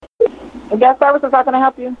Guest services, how can I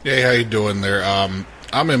help you? Hey, how you doing there? I'm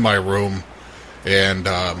in my room, and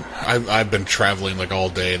I've been traveling like all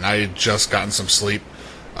day, and I had just gotten some sleep.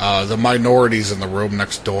 The minorities in the room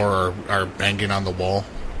next door are banging on the wall.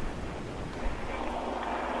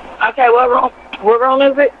 Okay, what room? What room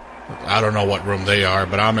is it? I don't know what room they are,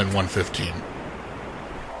 but I'm in 115.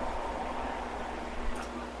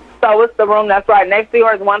 So what's the room that's right next to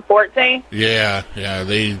yours? 114. Yeah.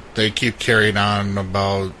 They keep carrying on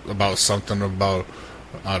about something about,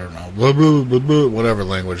 I don't know, blah, blah, blah, blah, whatever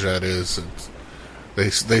language that is.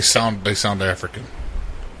 They sound African.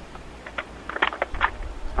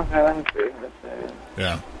 Okay, let me see.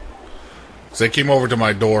 Yeah. So they came over to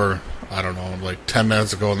my door, I don't know, like 10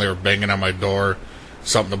 minutes ago, and they were banging on my door.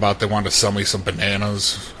 Something about they wanted to sell me some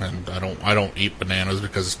bananas, and I don't eat bananas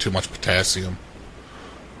because it's too much potassium.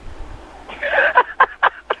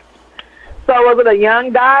 So was it a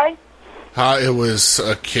young guy? It was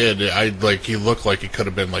a kid. He looked like he could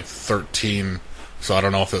have been like 13, so I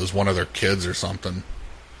don't know if it was one of their kids or something.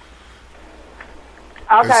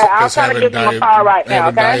 Okay, I'll try to give him a call right now,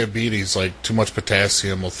 okay? Diabetes, like too much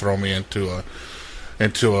potassium will throw me into a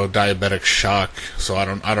diabetic shock. So I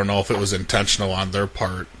don't know if it was intentional on their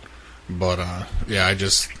part, but yeah, I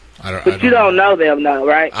don't. You don't know them, though,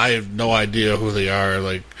 right? I have no idea who they are.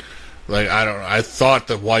 Like I thought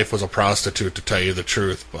the wife was a prostitute, to tell you the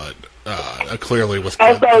truth, but clearly with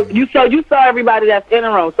kids. Oh, so you saw everybody that's in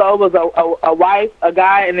the room. So it was a wife, a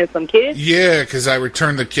guy, and then some kids? Yeah, because I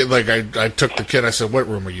returned the kid. Like I took the kid. I said, "What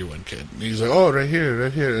room are you in, kid?" And he's like, "Oh, right here."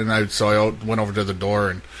 And I went over to the door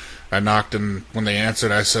and I knocked, and when they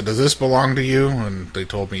answered, I said, "Does this belong to you?" And they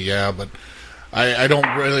told me, "Yeah," but I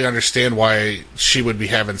don't really understand why she would be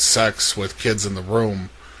having sex with kids in the room.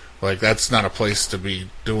 Like, that's not a place to be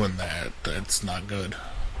doing that. That's not good.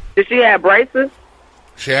 Did she have braces?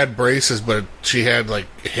 She had braces, but she had, like,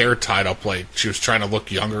 hair tied up like she was trying to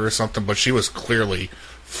look younger or something, but she was clearly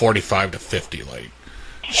 45 to 50. Like,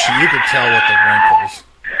 you could tell with the wrinkles.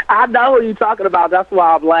 I know who you're talking about. That's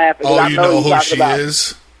why I'm laughing. Oh, you know who she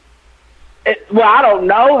is? Well, I don't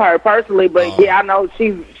know her personally, but yeah, I know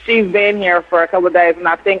she's been here for a couple of days, and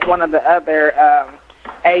I think one of the other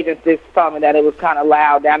agents just told me that it was kind of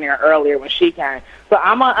loud down there earlier when she came. So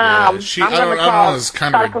I'm gonna I don't know. It's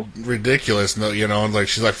kind of ridiculous, you know. Like,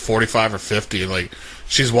 she's like 45 or 50, and like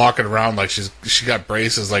she's walking around like she got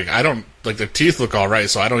braces. Like, I don't, like, the teeth look all right,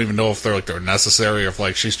 so I don't even know if they're necessary or if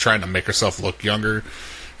like she's trying to make herself look younger.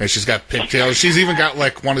 And she's got pigtails. She's even got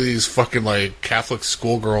like one of these fucking like Catholic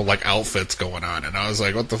schoolgirl like outfits going on, and I was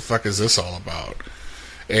like, "What the fuck is this all about?"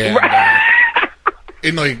 And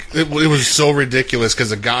and like it was so ridiculous because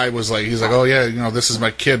the guy was like, he's like, "Oh yeah, you know, this is my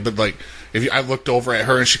kid," but like I looked over at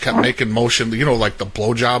her and she kept making motion, you know, like the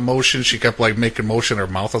blowjob motion. She kept like making motion in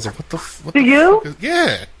her mouth. I was like, "What the? What the fuck is,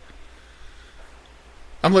 yeah."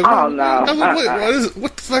 I'm like, "Oh no!" I'm like,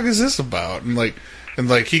 what the fuck is this about? And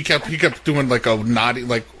like he kept doing like a naughty,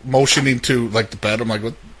 like motioning to like the bed. I'm like,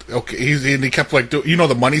 what? Okay. He kept like you know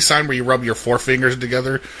the money sign where you rub your four fingers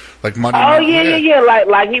together, like money. Oh yeah.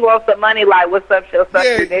 Like he wants the money. Like, what's up? She'll suck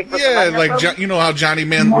your dick. Yeah, like you know how Johnny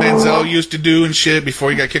Manziel used to do and shit before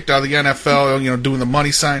he got kicked out of the NFL. You know, doing the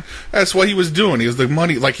money sign. That's what he was doing. He was the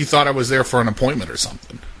money, like he thought I was there for an appointment or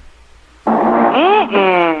something.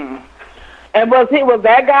 And was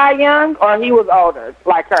that guy young or he was older,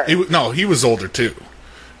 like her? He was older too.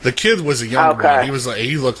 The kid was a younger one.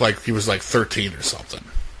 He looked like he was like 13 or something.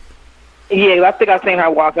 Yeah, I think I seen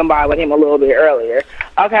her walking by with him a little bit earlier.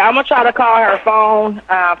 Okay, I'm gonna try to call her phone.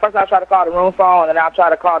 First, I'll try to call the room phone, and then I'll try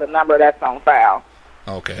to call the number that's on file.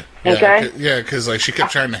 Okay. Okay. Yeah, because like she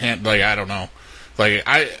kept trying to I don't know. Like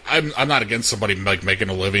I'm not against somebody like making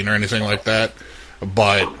a living or anything like that.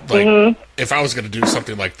 But like, if I was going to do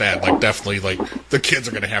something like that, like definitely, like the kids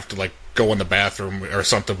are going to have to like go in the bathroom or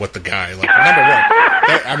something with the guy. Like,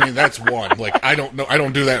 number one, that's one. Like, I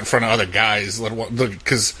don't do that in front of other guys,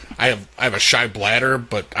 because I have a shy bladder,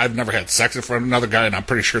 but I've never had sex in front of another guy, and I'm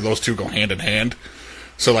pretty sure those two go hand in hand.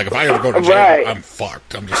 So like, if I ever go to jail, I'm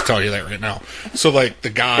fucked. I'm just telling you that right now. So like,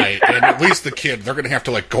 the guy and at least the kid, they're going to have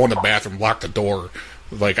to like go in the bathroom, lock the door.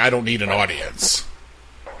 Like, I don't need an audience.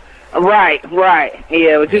 Right.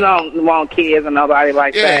 Yeah, but you don't want kids and nobody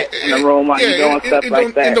like that in the room while you're doing stuff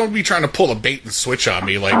like that. And don't be trying to pull a bait and switch on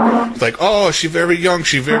me, like, oh, she's very young,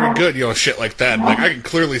 she's very good, you know, shit like that. Like, I can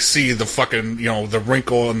clearly see the fucking, you know, the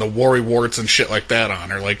wrinkle and the worry warts and shit like that on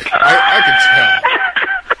her. Like, I can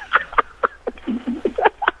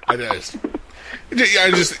tell.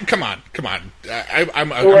 I just come on. I'm a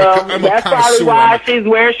that's connoisseur. probably why she's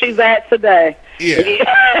where she's at today. Yeah.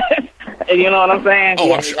 You know what I'm saying? Oh,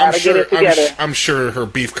 yeah, I'm sure her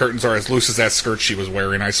beef curtains are as loose as that skirt she was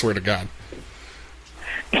wearing. I swear to God.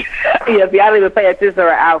 Yeah, see, I didn't even pay attention to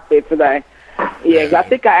her outfit today. Yeah, I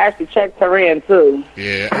think I actually checked her in too.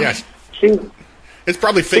 Yeah. It's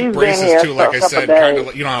probably fake braces too. Like I said, kind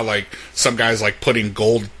of. You know how like some guys like putting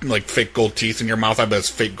gold, like fake gold teeth in your mouth. I bet it's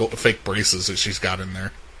fake braces that she's got in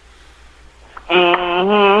there.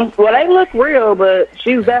 Mm-hmm. Well, they look real, but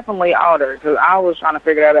she's definitely older because I was trying to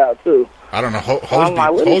figure that out too. I don't know.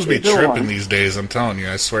 Hoes be tripping these days. I'm telling you.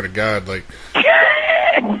 I swear to God. Like.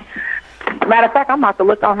 Matter of fact, I'm about to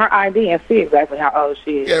look on her ID and see exactly how old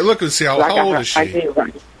she is. Yeah, look and see how old is she.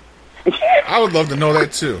 Right. I would love to know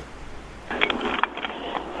that too.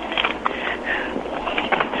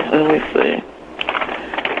 Let me see.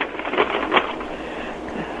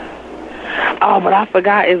 Oh, but I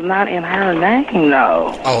forgot it's not in her name,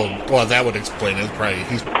 though. Oh, well, that would explain it. Probably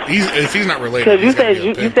he's if he's not related. Because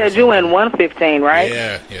you said you in 115, right?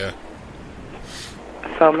 Yeah.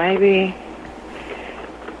 So maybe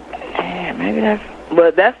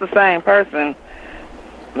but that's the same person.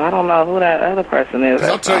 I don't know who that other person is.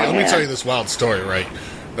 Let me tell you this wild story, right?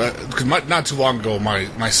 Because not too long ago,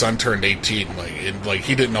 my son turned 18, and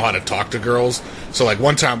he didn't know how to talk to girls. So like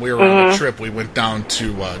one time we were on a trip, we went down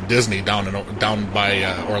to Disney down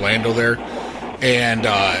by Orlando there, and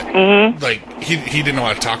he didn't know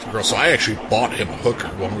how to talk to girls. So I actually bought him a hooker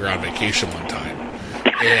when we were on vacation one time,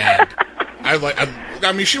 and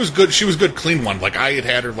I mean she was good. She was good, clean one. Like I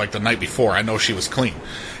had her like the night before. I know she was clean,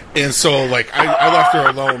 and so like I left her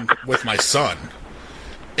alone with my son,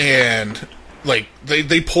 and. Like,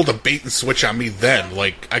 they pulled a bait and switch on me then.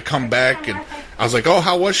 Like, I come back, and I was like, oh,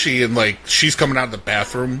 how was she? And, like, she's coming out of the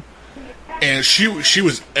bathroom, and she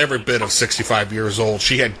was every bit of 65 years old.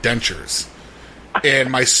 She had dentures.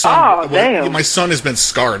 And my son... my son has been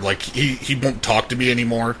scarred. Like, he won't talk to me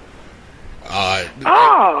anymore.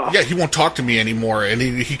 Yeah, he won't talk to me anymore. And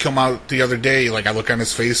he come out the other day, like, I look on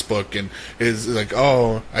his Facebook, and is like,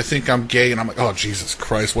 oh, I think I'm gay. And I'm like, oh, Jesus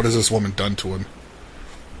Christ, what has this woman done to him?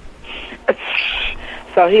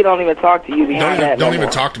 So he don't even talk to you behind that. Don't even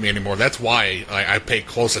talk to me anymore. That's why I pay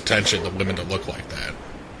close attention to women that look like that.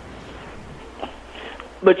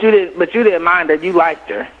 But you didn't mind that. You liked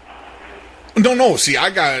her. No. See, I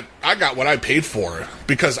got what I paid for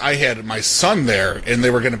because I had my son there, and they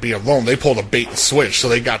were going to be alone. They pulled a bait and switch, so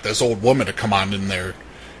they got this old woman to come on in there,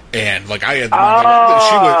 and like I had the one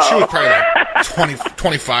she was probably like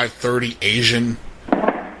 25, 30, Asian.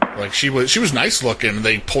 Like she was nice looking.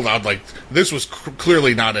 They pulled out like this was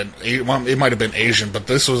clearly not it might have been Asian, but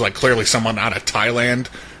this was like clearly someone out of Thailand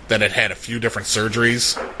that had a few different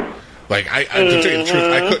surgeries. Like to tell you the truth,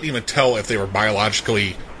 I couldn't even tell if they were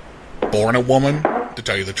biologically born a woman. To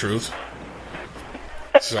tell you the truth,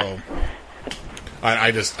 so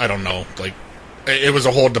I don't know. Like it was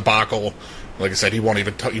a whole debacle. Like I said, he won't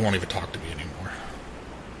even talk to me anymore.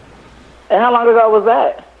 And how long ago was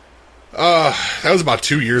that? That was about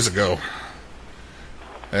 2 years ago,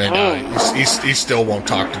 and he still won't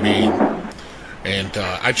talk to me. And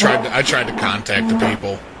I tried to contact the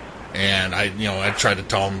people, and I tried to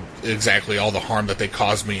tell them exactly all the harm that they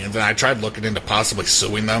caused me, and then I tried looking into possibly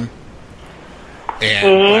suing them.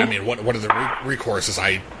 And I mean, what are the recourses?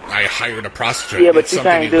 I hired a prostitute. Yeah, but you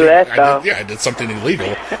can't do that, though. I did something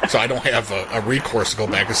illegal, so I don't have a recourse to go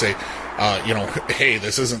back and say, hey,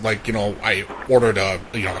 this isn't like, I ordered a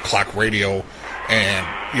clock radio, and,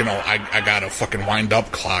 I got a fucking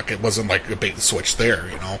wind-up clock. It wasn't like a bait and switch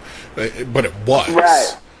there, but it was.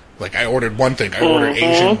 Right. Like, I ordered one thing. I ordered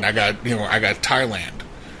Asian, and I got Thailand.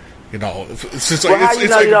 It's just like... Well, how you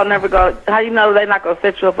know you don't never go... How you know they're not going to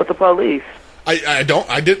set you up with the police? I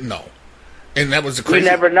didn't know. And that was the crazy...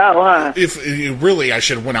 You never know, huh? Really, I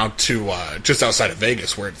should have went out to just outside of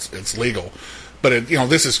Vegas where it's legal. But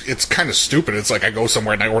it's kind of stupid. It's like I go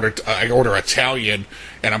somewhere and I order Italian,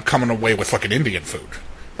 and I'm coming away with fucking Indian food.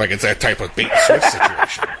 Like it's that type of bait and switch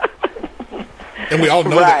situation. And we all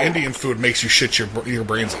know that Indian food makes you shit your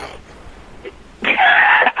brains out.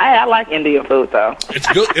 I like Indian food though.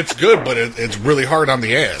 It's good, but it's really hard on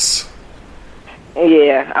the ass.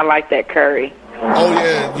 Yeah, I like that curry. Oh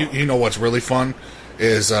yeah, you know what's really fun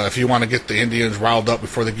is if you want to get the Indians riled up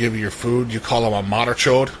before they give you your food, you call them a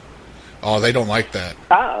marachod. Oh, they don't like that.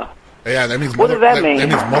 Oh. Yeah, that means what does that mean? That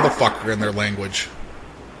means motherfucker in their language.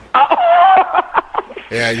 Oh.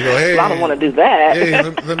 Yeah, you go, hey. Well, I don't want to do that. Hey,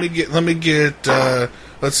 let me get.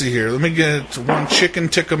 Let's see here. Let me get one chicken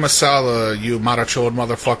tikka masala, you marachod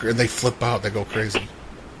motherfucker, and they flip out. They go crazy.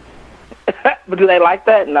 But do they like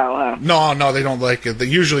that? No, huh? No, they don't like it.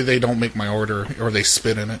 Usually they don't make my order, or they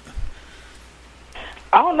spit in it.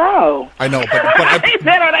 Oh no! I know, but They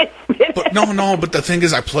spit But no. But the thing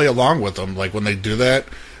is, I play along with them. Like when they do that,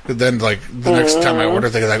 then like the next time I order,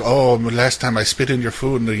 they're like, "Oh, last time I spit in your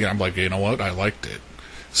food," and I'm like, "You know what? I liked it."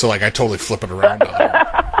 So like I totally flip it around.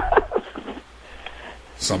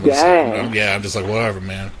 Yeah, I'm just like, whatever,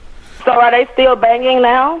 man. So are they still banging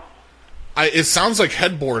now? It sounds like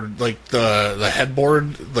headboard, like the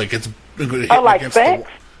headboard, like it's like against sex?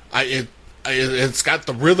 It's got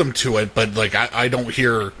the rhythm to it, but like I don't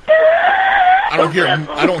hear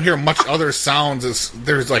much other sounds.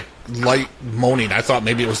 There's like light moaning. I thought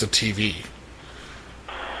maybe it was the TV,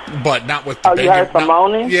 but not with the banging. You heard some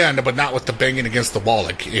moaning? Yeah, no, but not with the banging against the wall.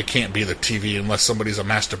 Like it can't be the TV unless somebody's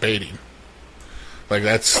masturbating. Like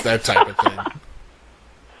that's that type of thing.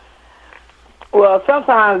 Well,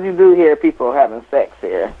 sometimes you do hear people having sex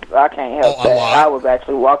here. I can't help that. I was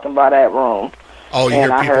actually walking by that room. Oh, you and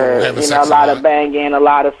hear people heard, having sex a lot of banging, a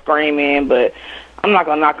lot of screaming, but I'm not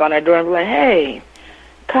going to knock on their door and be like, hey,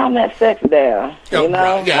 calm that sex down. Yeah, you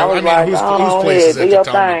know? Yeah, I was like, whose place is it do your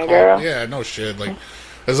to tell them thing, to call? girl. Yeah, no shit. Like,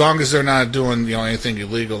 as long as they're not doing, anything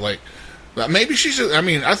illegal, like, maybe she's just,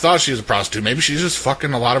 I thought she was a prostitute. Maybe she's just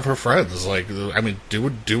fucking a lot of her friends. Like, do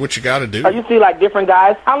what you gotta do. Oh, you see, like, different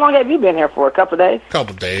guys? How long have you been here for? A couple of days?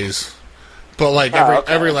 Couple days. But, like,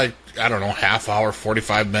 every, like, I don't know, half hour,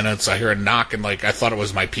 45 minutes, I hear a knock, and, like, I thought it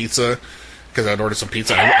was my pizza, because I'd ordered some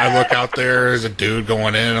pizza. I look out there, there's a dude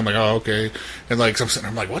going in, I'm like, oh, okay. And, like,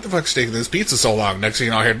 I'm like, what the fuck's taking this pizza so long? Next thing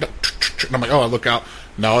you know, I hear, and I'm like, oh, I look out.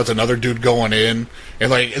 No, it's another dude going in.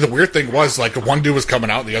 And, like, the weird thing was, like, one dude was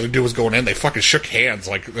coming out, and the other dude was going in. They fucking shook hands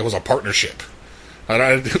like it was a partnership. And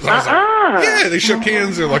I was like, yeah, they shook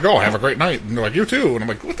hands. They're like, oh, have a great night. And they're like, you too. And I'm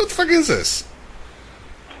like, what the fuck is this?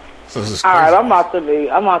 So this is crazy. All right, I'm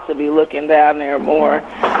about to be looking down there more.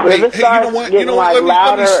 But hey, if it starts getting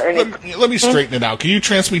louder, let me straighten it out. Can you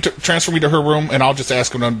transfer me to her room, and I'll just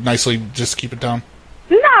ask them to nicely just keep it down?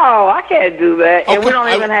 No, I can't do that. Okay, and we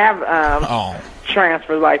don't even have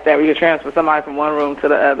transfers like that. We can transfer somebody from one room to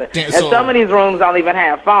the other. And some of these rooms don't even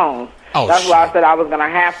have phones. That's why I said I was going to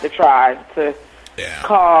have to try to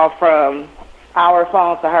call from our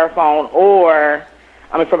phone to her phone, or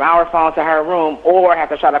from our phone to her room, or have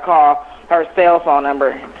to try to call her cell phone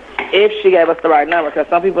number if she gave us the right number, because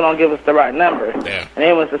some people don't give us the right number. Yeah. And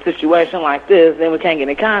then when it's a situation like this, then we can't get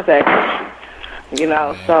in contact.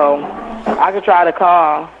 So I could try to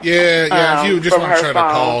call. Yeah. If you just want to try phone.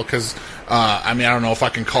 to call, because I don't know if I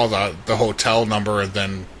can call the hotel number and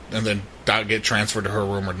then get transferred to her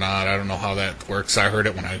room or not. I don't know how that works. I heard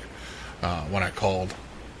it when I called.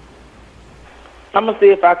 I'm gonna see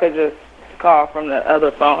if I could just call from the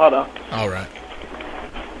other phone. Hold on. All right.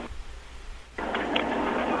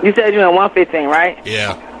 You said you're in 115, right?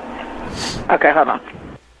 Yeah. Okay, hold on.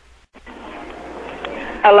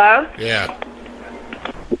 Hello? Yeah.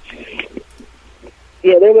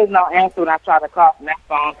 Yeah, there was no answer when I tried to call from that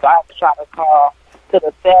phone, so I had to try to call to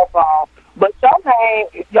the cell phone. But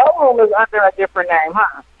your room is under a different name,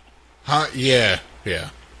 huh? Huh? Yeah.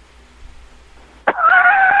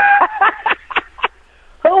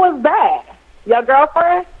 Who was that? Your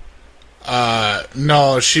girlfriend?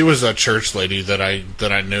 No, she was a church lady that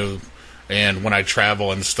I knew, and when I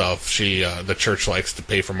travel and stuff, the church likes to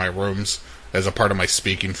pay for my rooms as a part of my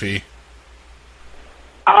speaking fee.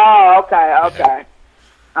 Oh, okay.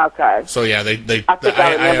 Okay. So yeah, I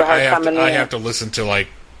have to listen to like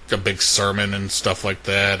a big sermon and stuff like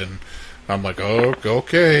that, and I'm like, oh,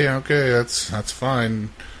 okay, that's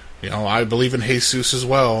fine. I believe in Jesus as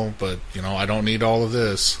well, but I don't need all of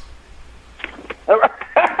this.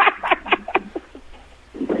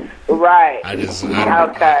 Right. I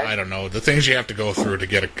don't know the things you have to go through to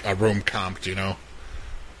get a room comped.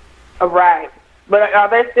 Right. But are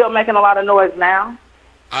they still making a lot of noise now?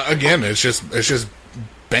 Again, it's just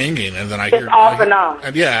banging, and then I hear off and on.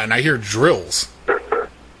 And I hear drills.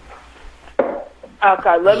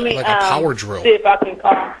 Okay, let me like a power drill. See if I can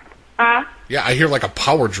call. Huh? Yeah, I hear like a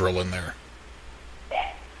power drill in there.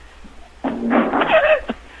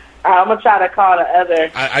 I'm gonna try to call the other.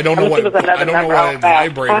 I don't know what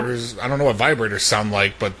vibrators. I don't know what vibrators sound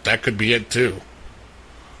like, but that could be it too.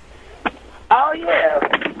 Oh yeah.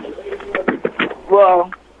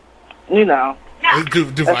 Well, Do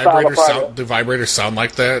vibrators sound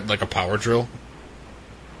like that, like a power drill?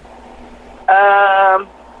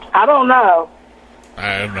 I don't know. I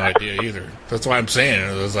have no idea either. That's why I'm saying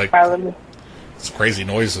it was like it's crazy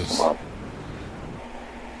noises. Okay,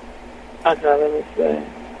 let me see.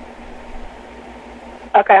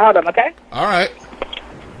 Okay, hold on, okay? All right.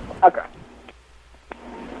 Okay.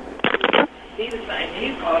 He's the same.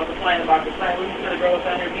 He's calling complaining about the same. When the girls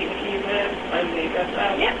down there beating the kids' heads,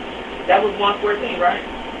 yeah. That was 114, right?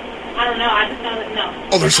 I don't know. I just know that, no.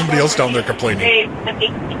 Oh, there's somebody else down there complaining. About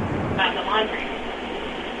the laundry.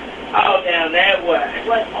 Oh, down that way.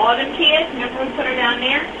 What, all them kids? Remember we put her down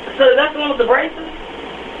there? So that's the one with the braces?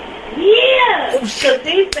 Yeah. Because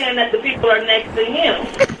he's saying that the people are next to him.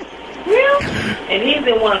 Really? And he's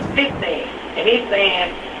in 116. And he's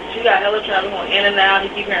saying she got hella trouble going in and out. He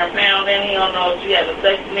keep hearing pounding. He don't know if she has a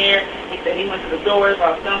sex near. He said he went to the doors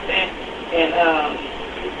or something. And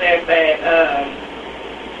he said that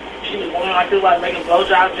she was going like this, like making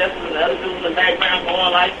blowjobs just and the other dudes in the background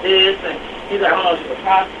going like this. And he's like, I don't know if she's a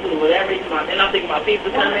prostitute or whatever. He's like, then I'm thinking about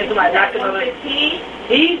people coming in, somebody knocking on the 115?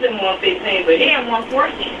 He's in 115, but They're in 114.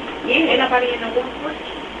 Yeah, ain't nobody in the 114.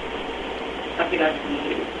 I think I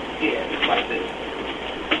see it. Yeah, it's like this.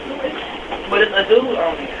 Who is that? But it's a dude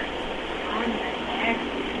on there.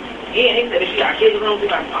 Yeah, and he said if she got kids in the room,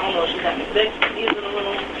 like, I don't know if she's having sex with kids in the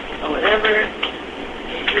room or whatever.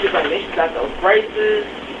 He was like, then she got those braces,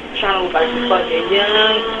 trying to look like she's fucking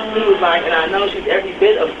young. He was like, and I know she's every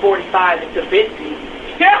bit of 45 to 50.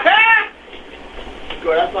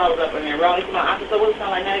 Girl, that's why I was up in there rolling. I said, so what does it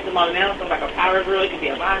sound like now? He said, now it sounds like a power girl. It could be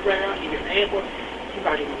a vibrator. It could be an ankle. He's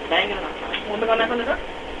already banging. And I was like, woman, go knock on the door.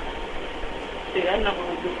 See, that number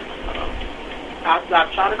was good. I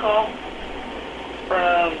tried to call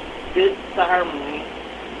from this to her room.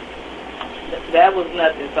 That was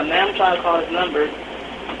nothing. So now I'm trying to call his number.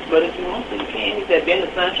 But if you want to, you can. He said, Ben the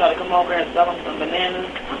son tried to come over and sell him some bananas.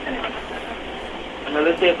 And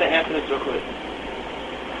let's see if they answer this real quick.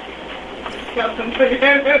 He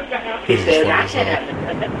said, I should have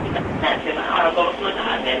nothing. I'll go to the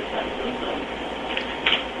hot medicine.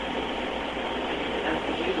 That's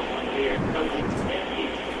the beautiful one here.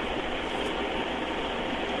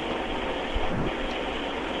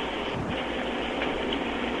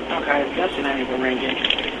 Okay, that shit ain't even ringing.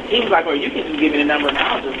 He was like, well, you can just give me the number and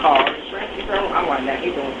I'll just call her. I'm like, nah,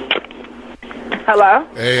 he's doing something. Hello?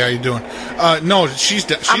 Hey, how you doing? No, she's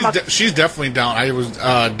definitely down. I was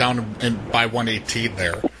down by 118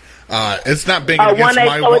 there. It's not banging against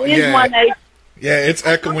my wall. Yeah, it's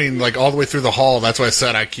echoing like all the way through the hall. That's why I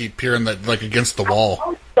said I keep hearing that like against the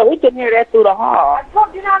wall. So we can hear that through the hall. I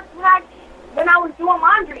told you not when I was doing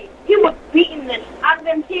laundry. He was beating them out of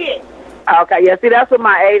them kids. Okay, yeah, see, that's what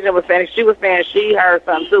my agent was saying. She was saying she heard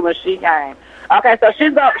something, too, when she came. Okay, so she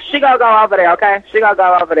gonna go over there, okay? She gonna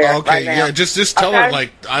go over there okay, right now. Yeah, just tell her,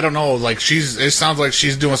 like, I don't know, like, it sounds like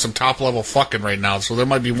she's doing some top-level fucking right now, so there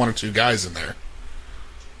might be one or two guys in there.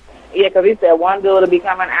 Yeah, because he said one dude will be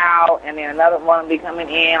coming out, and then another one will be coming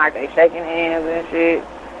in, like they shaking hands and shit.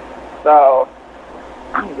 So,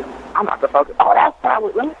 I'm about to focus. Oh, that's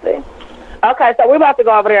probably, let me see. Okay, so we're about to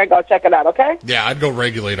go over there and go check it out, okay? Yeah, I'd go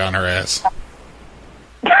regulate on her ass.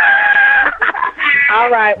 All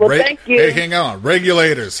right, well, thank you. Hey, hang on.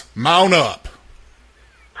 Regulators, mount up.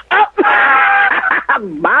 Oh,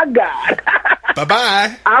 my God.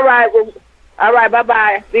 Bye-bye. All right,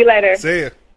 bye-bye. See you later. See ya.